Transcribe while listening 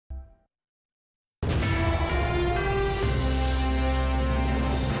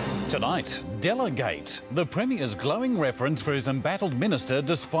Tonight, Delegate, the Premier's glowing reference for his embattled minister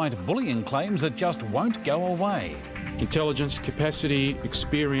despite bullying claims that just won't go away. Intelligence, capacity,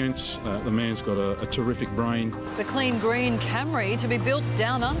 experience. The man's got a terrific brain. The clean green Camry to be built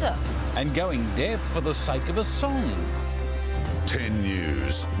down under. And going deaf for the sake of a song. 10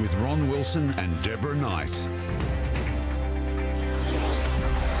 News with Ron Wilson and Deborah Knight.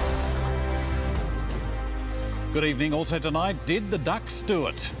 Good evening. Also tonight, did the Ducks do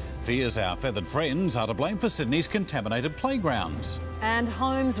it? Fears our feathered friends are to blame for Sydney's contaminated playgrounds. And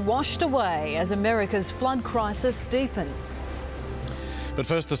homes washed away as America's flood crisis deepens. But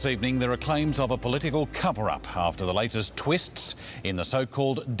first this evening, there are claims of a political cover-up after the latest twists in the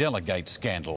so-called Delegate scandal.